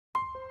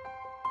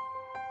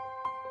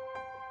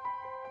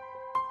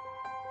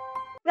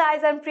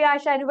guys, I'm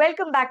Priyasha and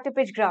welcome back to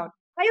PitchGround.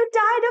 Are you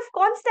tired of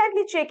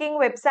constantly checking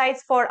websites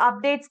for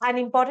updates and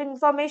important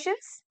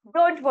informations?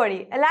 Don't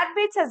worry,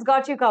 Alertbits has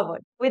got you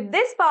covered. With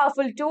this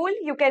powerful tool,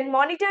 you can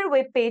monitor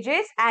web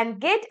pages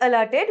and get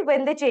alerted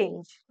when they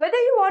change. Whether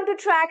you want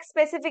to track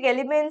specific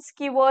elements,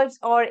 keywords,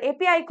 or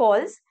API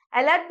calls,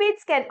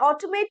 Alertbits can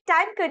automate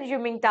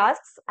time-consuming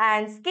tasks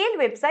and scale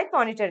website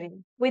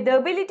monitoring. With the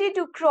ability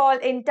to crawl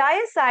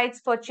entire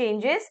sites for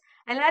changes,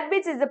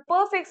 Alertbits is the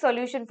perfect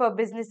solution for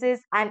businesses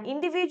and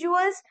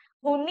individuals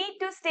who need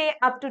to stay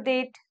up to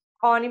date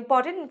on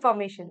important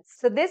information.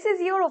 So this is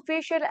your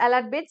official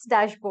Alertbits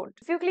dashboard.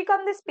 If you click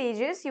on these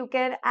pages, you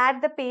can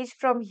add the page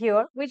from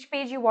here, which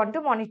page you want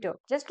to monitor.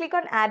 Just click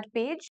on add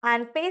page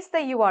and paste the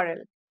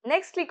URL.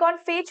 Next, click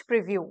on page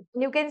preview.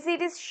 You can see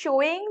it is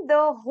showing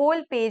the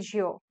whole page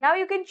here. Now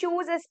you can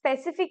choose a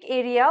specific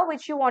area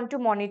which you want to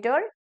monitor.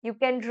 You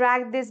can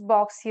drag this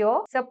box here.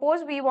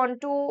 Suppose we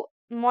want to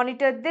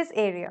monitor this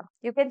area.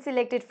 You can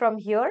select it from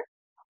here,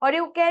 or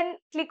you can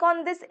click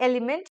on this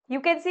element.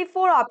 You can see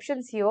 4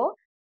 options here: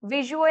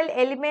 visual,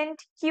 element,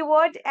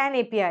 keyword, and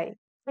API,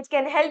 which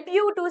can help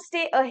you to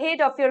stay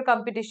ahead of your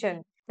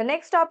competition. The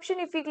next option,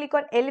 if you click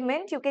on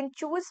element, you can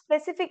choose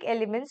specific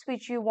elements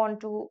which you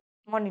want to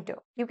monitor.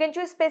 You can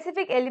choose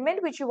specific element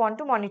which you want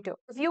to monitor.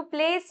 If you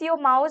place your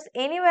mouse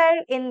anywhere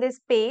in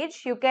this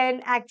page, you can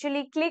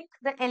actually click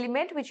the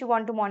element which you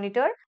want to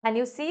monitor, and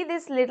you see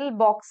these little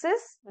boxes.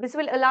 This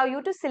will allow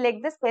you to select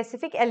the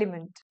specific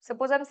element.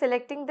 Suppose I'm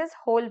selecting this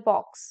whole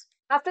box.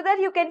 After that,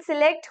 you can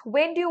select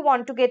when do you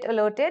want to get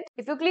alerted.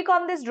 If you click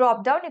on this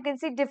drop down, you can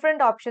see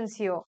different options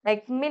here,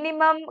 like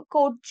minimum,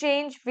 code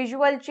change,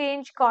 visual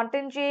change,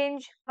 content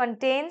change,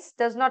 contains,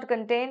 does not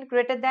contain,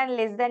 greater than,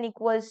 less than,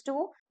 equals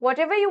to.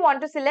 Whatever you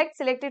want to select,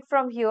 select it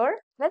from here.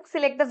 Let's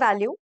select the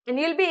value and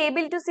you'll be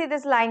able to see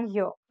this line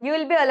here. You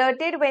will be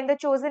alerted when the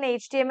chosen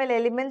HTML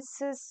elements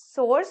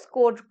source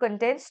code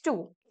contains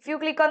 2. If you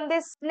click on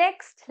this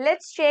next,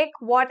 let's check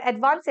what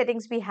advanced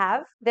settings we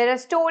have. There are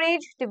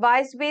storage,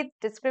 device width,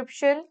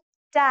 description,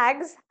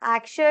 tags,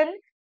 action,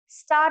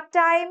 start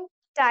time,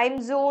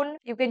 time zone.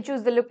 You can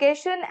choose the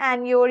location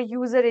and your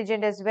user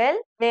agent as well.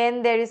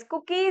 Then there is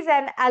cookies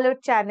and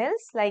alert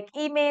channels like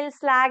email,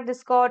 Slack,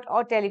 Discord,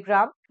 or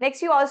Telegram.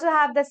 Next, you also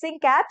have the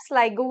sync apps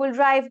like Google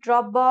Drive,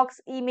 Dropbox,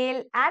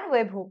 email, and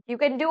webhook. You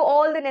can do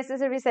all the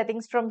necessary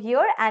settings from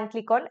here and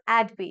click on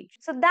add page.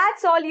 So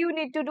that's all you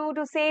need to do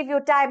to save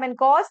your time and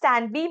cost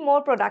and be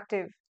more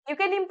productive. You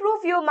can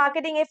improve your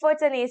marketing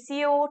efforts and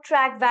SEO,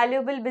 track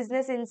valuable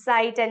business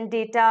insight and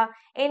data,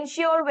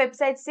 ensure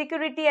website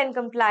security and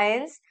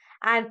compliance,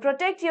 and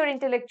protect your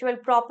intellectual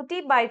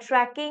property by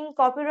tracking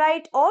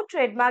copyright or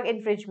trademark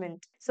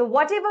infringement. So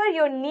whatever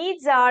your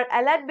needs are,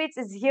 Alertbits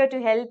is here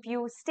to help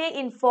you stay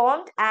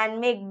informed and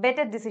make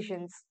better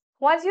decisions.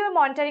 Once you are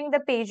monitoring the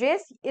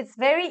pages, it's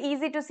very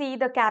easy to see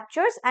the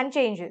captures and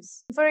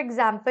changes. For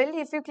example,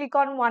 if you click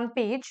on one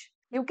page,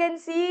 you can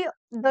see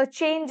the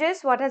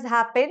changes, what has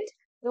happened.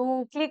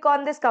 You click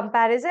on this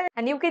comparison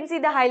and you can see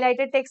the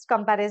highlighted text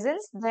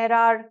comparisons. There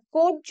are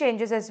code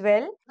changes as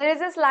well. There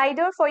is a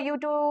slider for you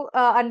to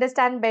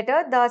understand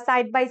better the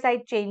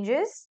side-by-side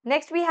changes.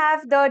 Next, we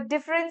have the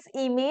difference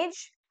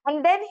image.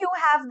 And then you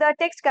have the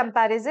text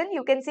comparison.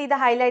 You can see the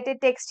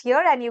highlighted text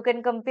here and you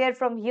can compare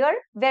from here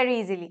very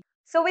easily.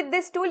 So with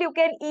this tool, you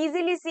can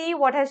easily see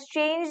what has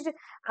changed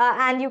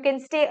and you can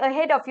stay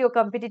ahead of your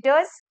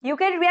competitors. You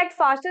can react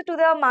faster to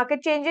the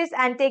market changes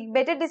and take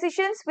better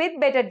decisions with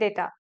better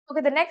data. Okay,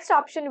 the next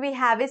option we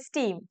have is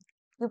team.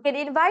 You can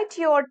invite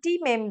your team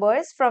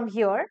members from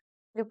here.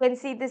 You can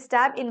see this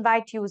tab,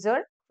 invite user.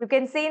 You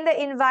can send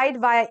the invite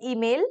via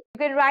email. You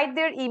can write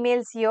their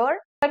emails here,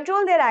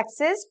 control their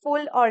access,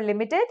 full or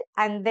limited,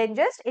 and then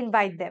just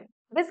invite them.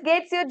 This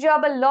gets your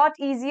job a lot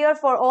easier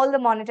for all the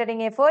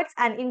monitoring efforts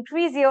and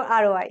increase your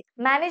ROI.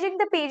 Managing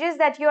the pages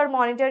that you are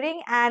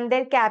monitoring and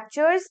their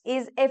captures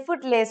is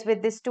effortless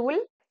with this tool.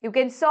 You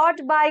can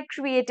sort by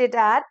created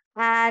ad,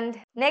 and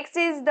next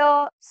is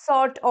the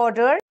sort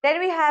order. Then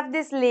we have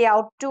this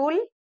layout tool,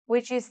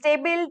 which is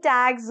table,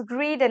 tags,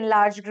 grid, and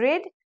large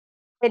grid.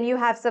 Then you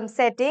have some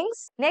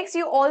settings. Next,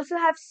 you also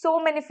have so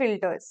many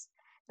filters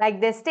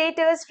like the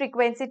status,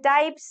 frequency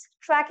types,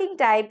 tracking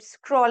types,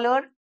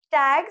 crawler,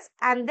 tags,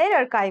 and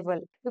their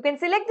archival. You can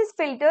select these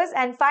filters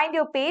and find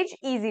your page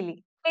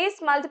easily.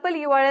 Paste multiple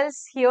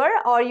URLs here,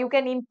 or you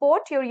can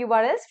import your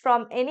URLs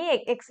from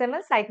any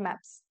XML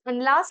sitemaps. And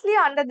lastly,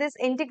 under this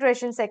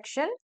integration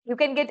section, you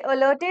can get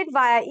alerted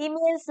via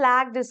email,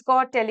 Slack,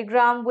 Discord,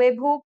 Telegram,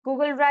 webhook,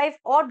 Google Drive,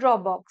 or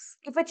Dropbox.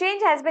 If a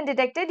change has been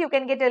detected, you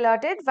can get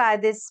alerted via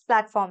these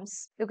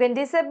platforms. You can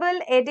disable,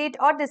 edit,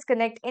 or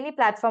disconnect any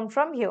platform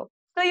from here.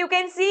 So you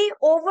can see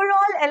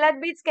overall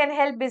Alertbits can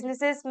help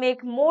businesses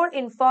make more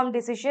informed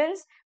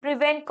decisions,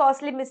 prevent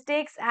costly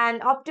mistakes,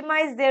 and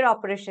optimize their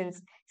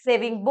operations,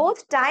 saving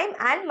both time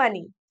and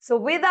money. So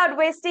without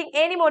wasting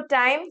any more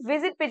time,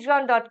 visit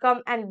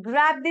pitchground.com and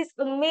grab this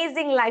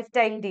amazing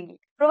lifetime deal.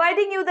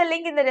 Providing you the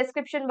link in the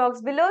description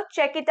box below.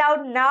 Check it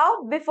out now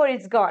before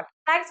it's gone.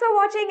 Thanks for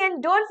watching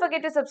and don't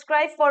forget to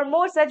subscribe for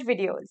more such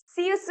videos.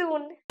 See you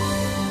soon.